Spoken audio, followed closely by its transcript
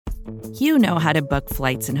You know how to book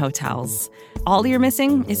flights and hotels. All you're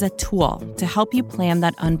missing is a tool to help you plan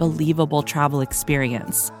that unbelievable travel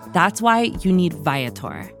experience. That's why you need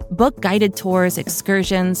Viator. Book guided tours,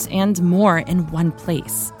 excursions, and more in one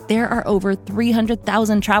place. There are over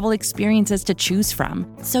 300,000 travel experiences to choose from,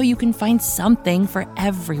 so you can find something for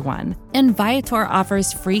everyone. And Viator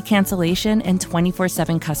offers free cancellation and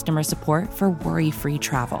 24/7 customer support for worry-free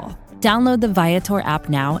travel. Download the Viator app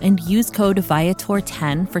now and use code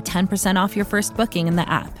Viator10 for 10% off your first booking in the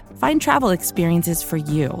app. Find travel experiences for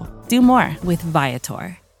you. Do more with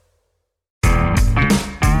Viator.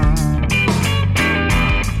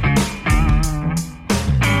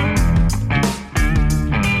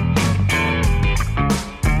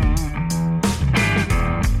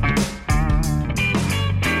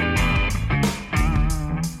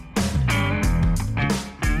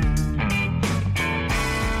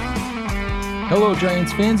 Hello,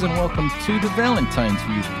 Giants fans, and welcome to the Valentine's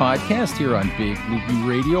Views podcast here on Big Blue View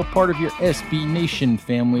Radio, part of your SB Nation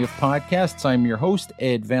family of podcasts. I'm your host,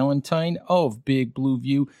 Ed Valentine of Big Blue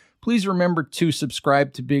View. Please remember to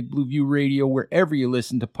subscribe to Big Blue View Radio wherever you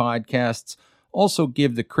listen to podcasts. Also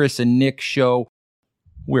give the Chris and Nick show,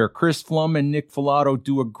 where Chris Flum and Nick Filato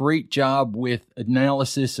do a great job with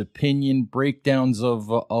analysis, opinion, breakdowns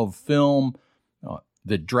of film,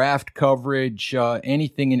 the draft coverage,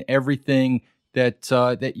 anything and everything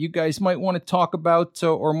that you guys might want to talk about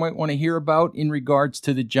or might want to hear about in regards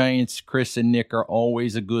to the Giants. Chris and Nick are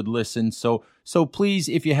always a good listen. So please,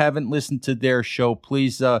 if you haven't listened to their show,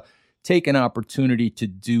 please take an opportunity to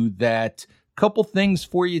do that. Couple things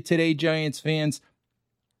for you today, Giants fans.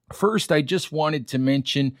 First, I just wanted to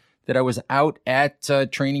mention that I was out at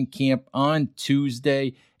training camp on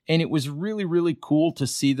Tuesday, and it was really, really cool to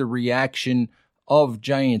see the reaction of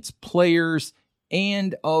Giants players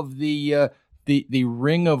and of the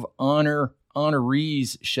Ring of Honor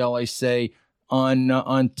honorees, shall I say,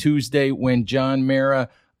 on Tuesday when John Mara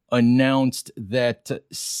announced that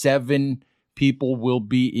 7 people will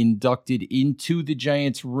be inducted into the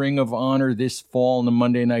Giants Ring of Honor this fall in the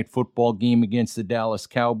Monday Night Football game against the Dallas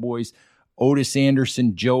Cowboys. Otis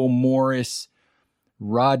Anderson, Joe Morris,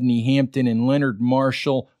 Rodney Hampton, and Leonard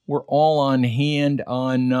Marshall were all on hand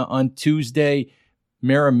on Tuesday.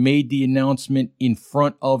 Mara made the announcement in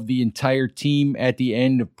front of the entire team at the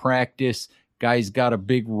end of practice. Guys got a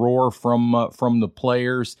big roar from the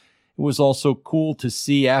players. It was also cool to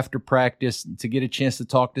see after practice, to get a chance to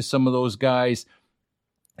talk to some of those guys,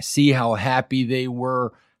 see how happy they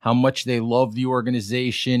were, how much they love the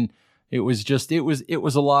organization. It was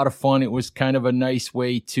a lot of fun. It was kind of a nice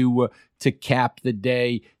way to cap the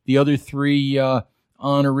day. The other 3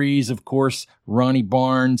 honorees, of course, Ronnie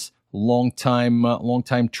Barnes,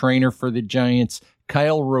 longtime trainer for the Giants,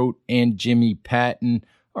 Kyle Rote, and Jimmy Patton.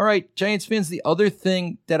 All right, Giants fans, the other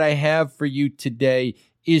thing that I have for you today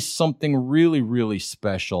is something really, really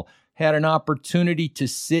special. Had an opportunity to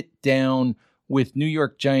sit down with New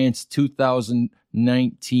York Giants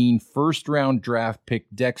 2019 first-round draft pick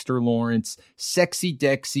Dexter Lawrence, Sexy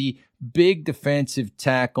Dexy, big defensive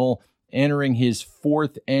tackle, entering his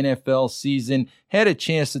 4th NFL season. Had a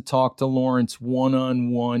chance to talk to Lawrence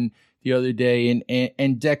one-on-one the other day,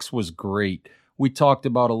 and Dex was great. We talked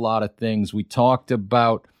about a lot of things. We talked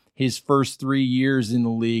about his first 3 years in the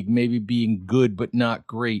league, maybe being good but not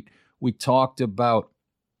great. We talked about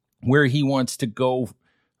where he wants to go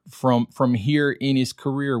from here in his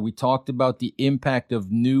career. We talked about the impact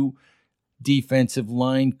of new defensive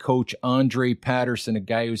line coach Andre Patterson, a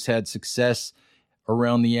guy who's had success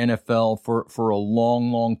around the NFL for a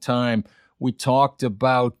long, long time. We talked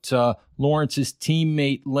about Lawrence's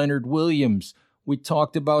teammate Leonard Williams. We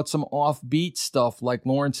talked about some offbeat stuff like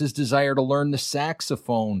Lawrence's desire to learn the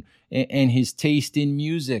saxophone and his taste in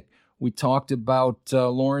music. We talked about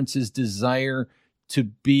Lawrence's desire to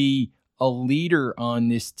be a leader on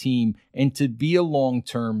this team and to be a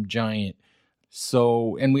long-term Giant.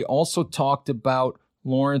 And we also talked about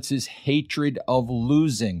Lawrence's hatred of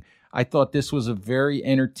losing. I thought this was a very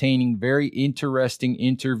entertaining, very interesting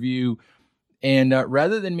interview. And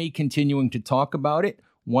rather than me continuing to talk about it,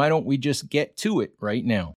 why don't we just get to it right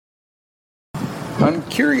now? I'm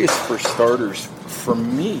curious, for starters, for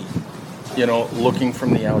me, looking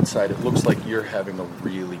from the outside, it looks like you're having a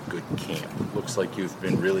really good camp. It looks like you've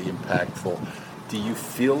been really impactful. Do you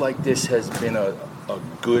feel like this has been a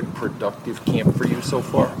good, productive camp for you so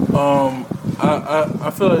far? I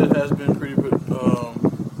feel like it has been pretty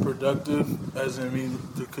productive, as in me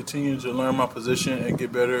to continue to learn my position and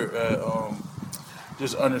get better at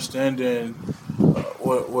just understanding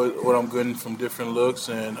what I'm getting from different looks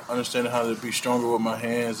and understanding how to be stronger with my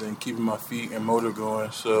hands and keeping my feet and motor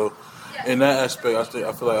going. So in that aspect,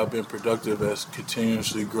 I feel like I've been productive as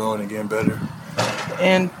continuously growing and getting better.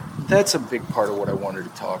 And that's a big part of what I wanted to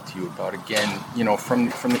talk to you about. Again, from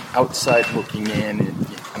the outside looking in,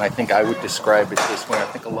 and I think I would describe it this way. I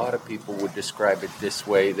think a lot of people would describe it this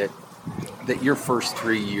way, that your first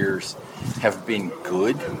 3 years have been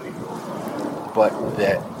good, but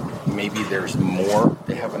that maybe there's more.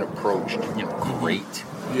 They haven't approached, great.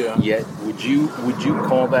 Yeah. Yet, would you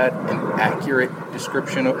call that an accurate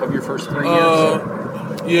description of your first 3 years?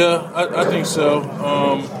 Yeah, I think so.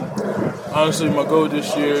 Honestly, my goal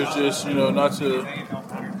this year is just, not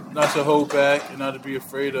to hold back and not to be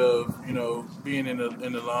afraid of, being in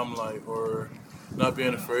the limelight, or not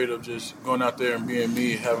being afraid of just going out there and being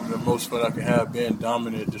me, having the most fun I can have, being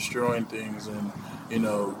dominant, destroying things, and,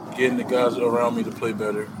 getting the guys around me to play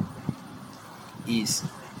better.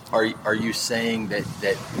 Are you saying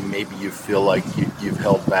that maybe you feel like you've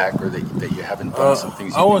held back, or that you haven't done some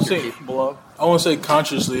things you're capable of? I won't say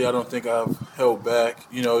consciously. I don't think I've held back.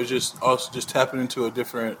 It's just also just tapping into a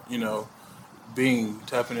different, being,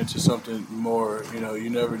 tapping into something more. You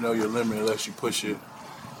never know your limit unless you push it.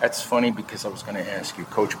 That's funny, because I was going to ask you,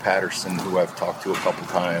 Coach Patterson, who I've talked to a couple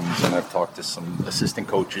times, and I've talked to some assistant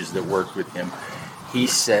coaches that work with him. He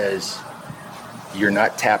says you're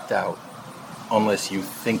not tapped out unless you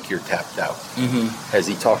think you're tapped out. Mm-hmm. Has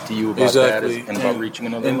he talked to you about that and about reaching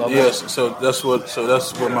another level? Yes. So that's what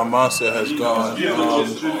my mindset has gone.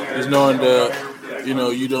 Is knowing that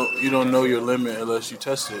you don't know your limit unless you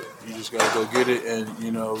test it. You just gotta go get it, and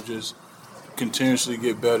just continuously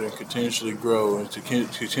get better and continuously grow and to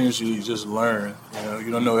continuously just learn. You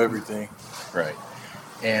don't know everything. Right.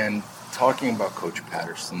 And talking about Coach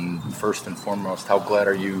Patterson, first and foremost, how glad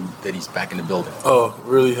are you that he's back in the building? Oh,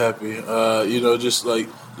 really happy. Just like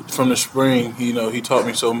from the spring, he taught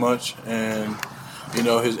me so much, and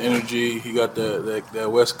his energy, he got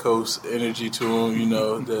that West Coast energy to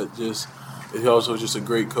him. That just. He's also just a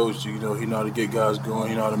great coach. He know how to get guys going.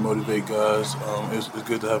 He know how to motivate guys. It's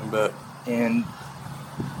good to have him back. And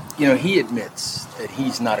he admits that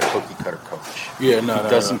he's not a cookie cutter coach. Yeah, he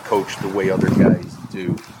doesn't coach the way other guys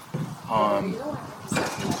do.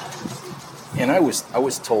 And I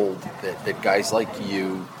was told that guys like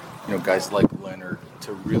you, guys like Leonard,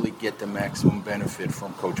 to really get the maximum benefit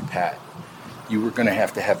from Coach Pat, you were going to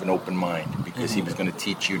have an open mind, because he was going to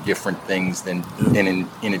teach you different things in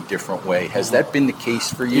a different way. Has that been the case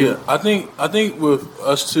for you? Yeah, I think with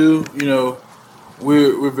us too,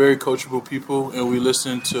 we're very coachable people, and we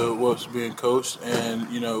listen to what's being coached, and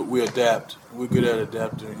we adapt. We're good at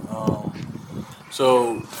adapting.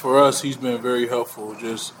 So for us, he's been very helpful,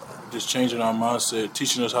 just changing our mindset,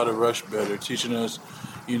 teaching us how to rush better, teaching us,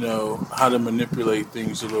 how to manipulate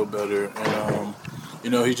things a little better. And,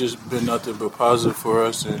 he's just been nothing but positive for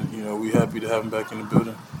us, and, we're happy to have him back in the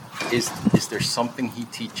building. Is there something he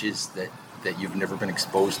teaches that you've never been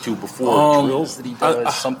exposed to before? Drills that he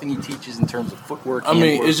does, something he teaches in terms of footwork?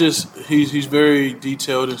 It's just he's very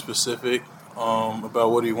detailed and specific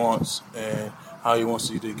about what he wants and how he wants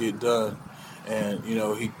it to get done. And,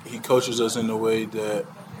 he coaches us in a way that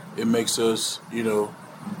it makes us,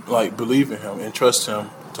 believe in him and trust him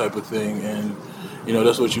type of thing. And,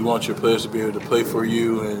 that's what you want your players to be able to play for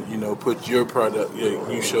you and, put your product.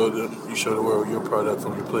 You show the world your product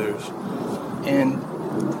from your players. And,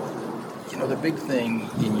 the big thing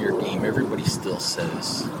in your game, everybody still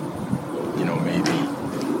says, maybe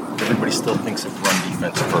everybody still thinks of run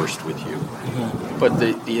defense first with you. Mm-hmm. But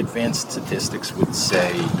the advanced statistics would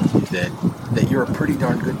say that you're a pretty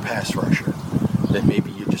darn good pass rusher, that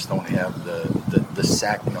maybe you just don't have the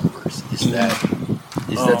sack numbers. Is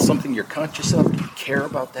that something you're conscious of? Do you care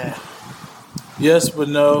about that? Yes, but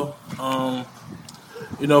no.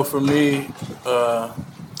 For me,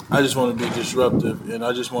 I just want to be disruptive, and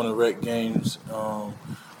I just want to wreck games.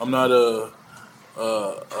 I'm not a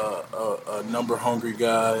number-hungry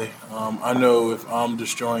guy. I know if I'm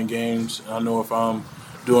destroying games, I know if I'm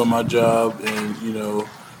doing my job and,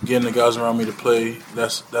 getting the guys around me to play,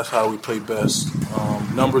 that's how we play best.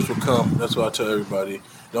 Numbers will come. That's what I tell everybody.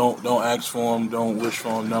 Don't ask for them. Don't wish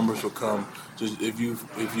for them. Numbers will come. Just if you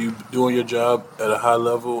doing your job at a high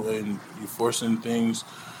level and you forcing things,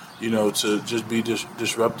 to just be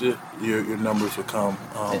disrupted, your numbers will come.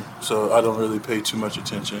 So I don't really pay too much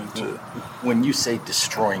attention to. When you say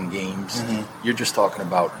destroying games, you're just talking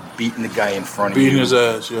about beating the guy in front of you. Beating his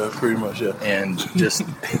ass, yeah, pretty much, yeah. And just,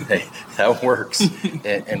 hey, that works.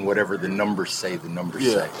 and whatever the numbers say, the numbers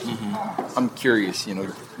say. Mm-hmm. I'm curious,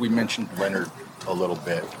 we mentioned Leonard a little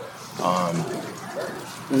bit.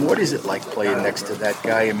 What is it like playing next to that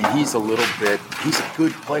guy? I mean, he's a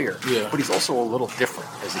good player, but he's also a little different.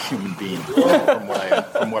 as a human being, from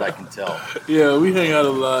what I can tell. Yeah, we hang out a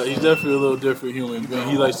lot. He's definitely a little different human being.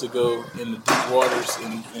 He likes to go in the deep waters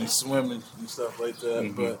and swim and stuff like that.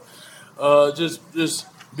 Mm-hmm. But just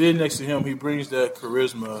being next to him, he brings that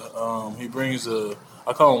charisma. He brings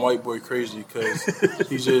I call him white boy crazy because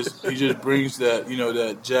he just brings that, you know,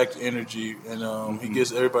 that jacked energy, and he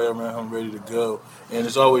gets everybody around him ready to go. And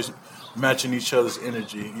it's always matching each other's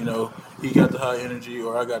energy. You know, he got the high energy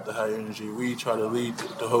or I got the high energy. We try to lead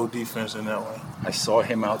the whole defense in that way. I saw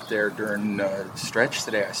him out there during stretch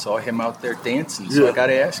today. I saw him out there dancing. So I got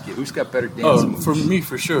to ask you, who's got better dancing moves? For me,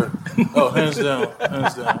 for sure. Oh, hands down,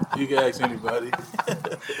 hands down. You can ask anybody.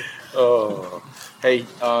 Hey,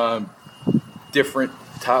 different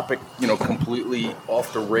topic, you know, completely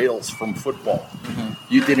off the rails from football.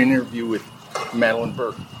 Mm-hmm. You did an interview with Madeline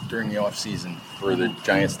Burke during the off season for the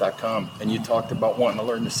Giants.com, and you talked about wanting to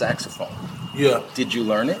learn the saxophone. Yeah. Did you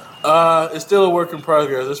learn it? It's still a work in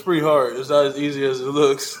progress. It's pretty hard. It's not as easy as it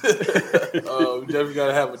looks. We definitely got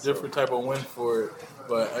to have a different type of wind for it,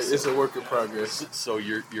 but it's a work in progress. So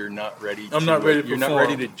you're not ready. I'm not ready to You're perform. not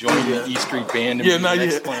ready to join the E Street Band and be the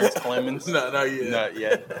next Clarence Clemens? Not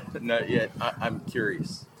yet. Not yet. I'm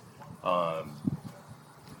curious.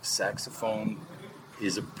 Saxophone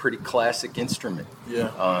is a pretty classic instrument.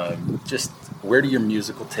 Yeah. Just where do your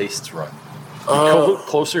musical tastes run?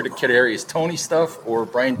 Closer to Kid Arias Tony stuff or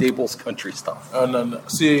Brian Daboll's country stuff? No.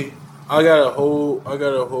 See, I got a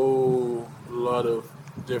whole lot of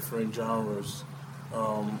different genres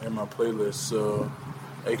in my playlist. So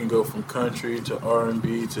it can go from country to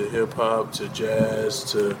R&B to hip hop to jazz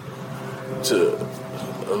to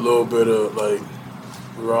a little bit of like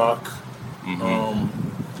rock. Mm-hmm.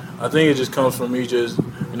 I think it just comes from me just,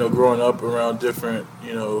 you know, growing up around different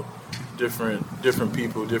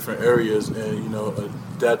people, different areas, and, you know,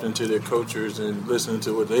 adapting to their cultures and listening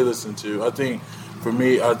to what they listen to. I think for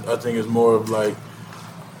me, I think it's more of like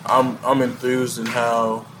I'm enthused in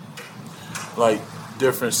how like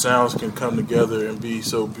different sounds can come together and be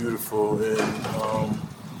so beautiful, and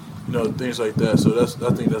you know, things like that. So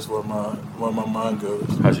I think that's where my mind goes.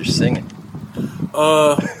 How's your singing?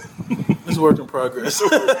 It's a work in progress.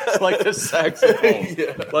 Like the saxophone.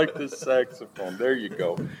 Yeah. Like the saxophone. There you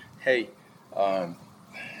go. Hey, on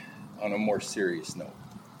a more serious note,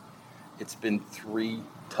 it's been 3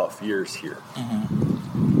 tough years here.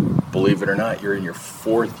 Mm-hmm. Believe it or not, you're in your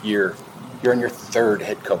 4th year. You're on your 3rd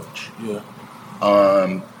head coach. Yeah.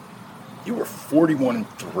 You were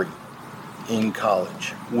 41-3 in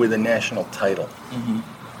college with a national title. Mm-hmm.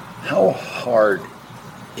 How hard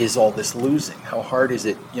is all this losing? How hard is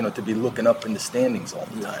it, you know, to be looking up in the standings all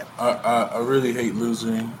the time? I really hate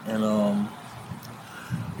losing, and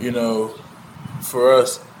you know, for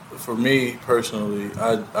me personally,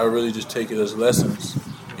 I really just take it as lessons.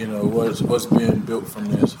 You know, what's being built from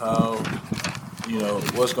this? How, you know,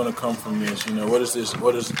 what's going to come from this? You know, what is this?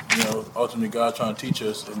 What is, you know, ultimately God trying to teach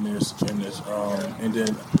us in this? And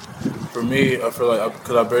then for me, I feel like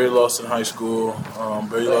because I barely lost in high school,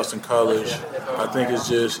 barely lost in college. I think it's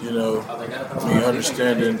just, you know, me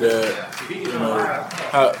understanding that, you know,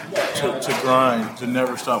 how to grind, to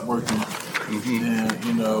never stop working. Mm-hmm. And,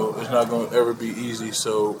 you know, it's not going to ever be easy,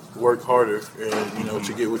 so work harder and, you know,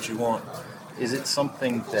 to get what you want. Is it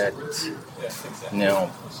something that,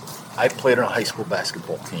 now, I played on a high school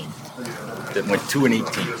basketball team that went 2-18,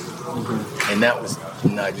 mm-hmm. and that was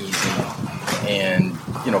not easy. And,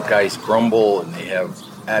 you know, guys grumble and they have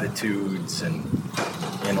attitudes and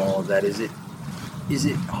all of that. Is it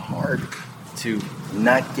hard to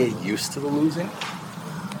not get used to the losing?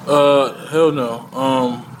 Hell no.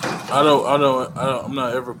 I'm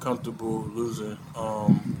not ever comfortable losing.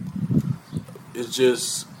 It's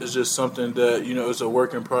just something that, you know, it's a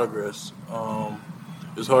work in progress.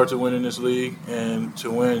 It's hard to win in this league, and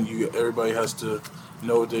to win, everybody has to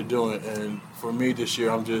know what they're doing. And for me this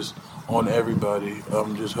year, I'm just on everybody.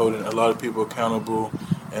 I'm just holding a lot of people accountable,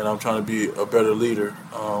 and I'm trying to be a better leader.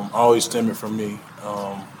 Always stemming from me.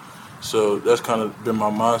 So that's kind of been my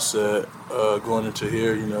mindset going into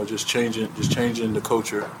here. You know, just changing the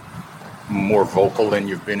culture. More vocal than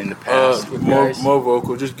you've been in the past with guys? More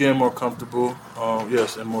vocal, just getting more comfortable.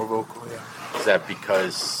 Yes, and more vocal. Yeah. Is that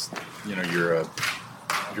because, you know,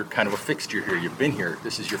 you're kind of a fixture here? You've been here.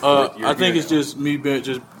 This is your 4th year. I think it's just me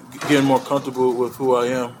just getting more comfortable with who I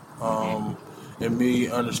am, and me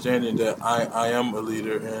understanding that I am a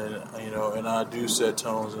leader, and, you know, and I do set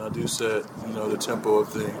tones, and I do set, you know, the tempo of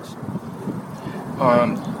things.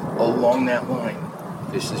 Along that line,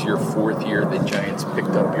 this is your 4th year. The Giants picked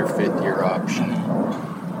up your 5th year option.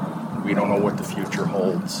 We don't know what the future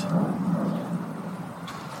holds.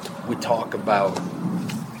 We talk about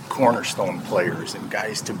cornerstone players and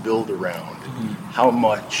guys to build around. How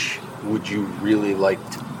much would you really like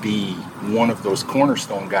to be one of those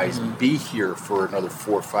cornerstone guys, be here for another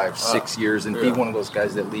 4, 5, 6 years, and be one of those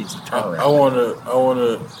guys that leads the turnaround? I want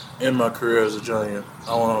to end my career as a Giant.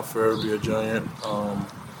 I want to forever be a Giant.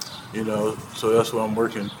 So that's why I'm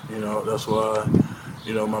working. That's why,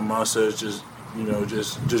 my mindset is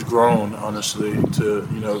just grown, honestly, to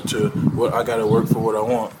what I got to work for what I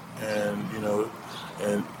want, and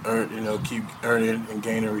earn, keep earning and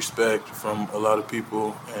gaining respect from a lot of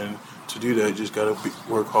people. And to do that, you just got to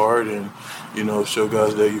work hard and, show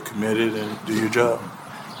guys that you're committed and do your job.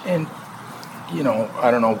 And, I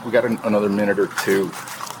don't know, we got another minute or two.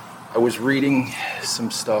 I was reading some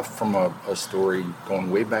stuff from a story going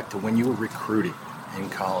way back to when you were recruiting in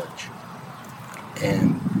college.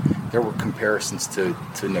 And there were comparisons to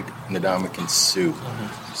Ndamukong Suh.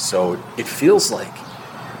 So it feels like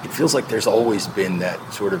there's always been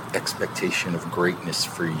that sort of expectation of greatness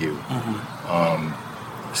for you.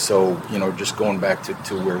 So, just going back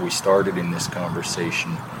to where we started in this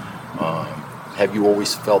conversation, have you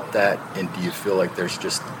always felt that, and do you feel like there's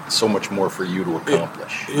just so much more for you to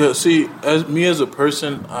accomplish? Yeah, see, as a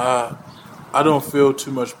person, I don't feel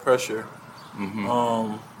too much pressure.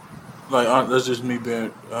 That's just me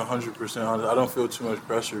being 100% honest. I don't feel too much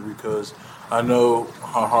pressure because I know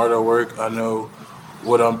how hard I work. I know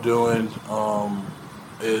what I'm doing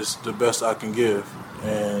is the best I can give,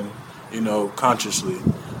 and consciously.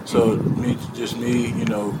 So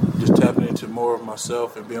just tapping into more of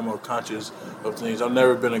myself and being more conscious of things. I've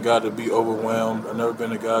never been a guy to be overwhelmed. I've never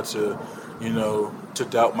been a guy to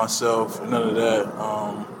doubt myself. None of that.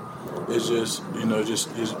 It's just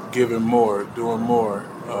just giving more, doing more,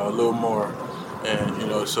 a little more,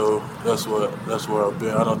 and so that's where I've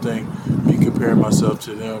been. I don't think me comparing myself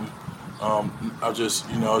to them. I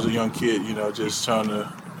was a young kid, just trying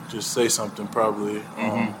to just say something probably.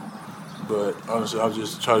 But honestly, I'll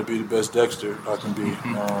just try to be the best Dexter I can be.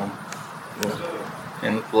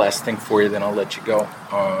 And last thing for you, then I'll let you go.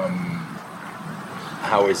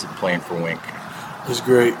 How is it playing for Wink? It's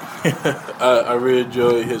great. I really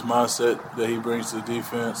enjoy his mindset that he brings to the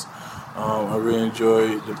defense. I really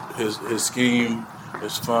enjoy his scheme.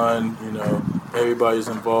 It's fun. Everybody's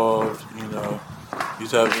involved.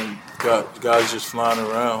 He's got guys just flying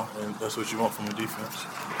around, and that's what you want from a defense.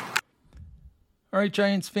 All right,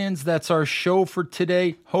 Giants fans, that's our show for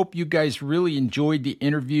today. Hope you guys really enjoyed the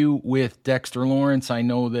interview with Dexter Lawrence. I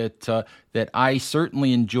know that I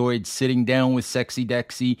certainly enjoyed sitting down with Sexy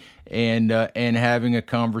Dexy and having a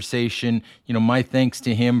conversation. My thanks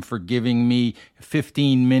to him for giving me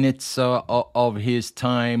 15 minutes of his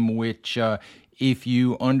time, which if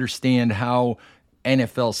you understand how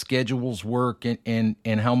NFL schedules work and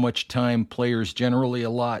how much time players generally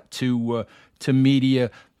allot to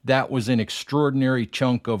media, that was an extraordinary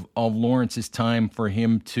chunk of Lawrence's time for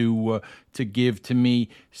him to give to me.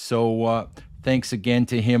 So thanks again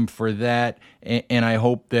to him for that, and I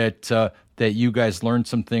hope that you guys learned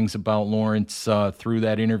some things about Lawrence through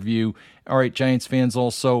that interview. All right, Giants fans,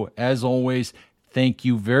 also, as always, thank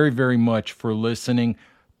you very, very much for listening.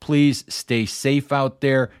 Please stay safe out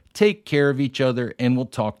there, take care of each other, and we'll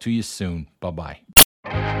talk to you soon. Bye-bye.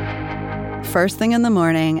 First thing in the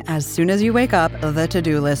morning, as soon as you wake up, the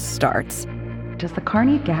to-do list starts. Does the car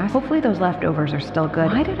need gas? Hopefully those leftovers are still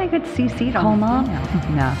good. Why did I get CC'd on Mom?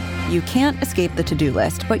 No. You can't escape the to-do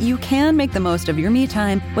list, but you can make the most of your me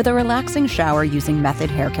time with a relaxing shower using Method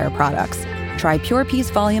Hair Care products. Try Pure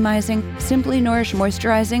Peace Volumizing, Simply Nourish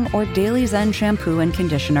Moisturizing, or Daily Zen Shampoo and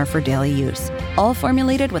Conditioner for daily use. All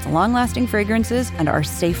formulated with long-lasting fragrances and are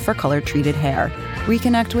safe for color-treated hair.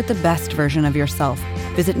 Reconnect with the best version of yourself.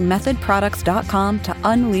 Visit methodproducts.com to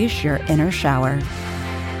unleash your inner shower.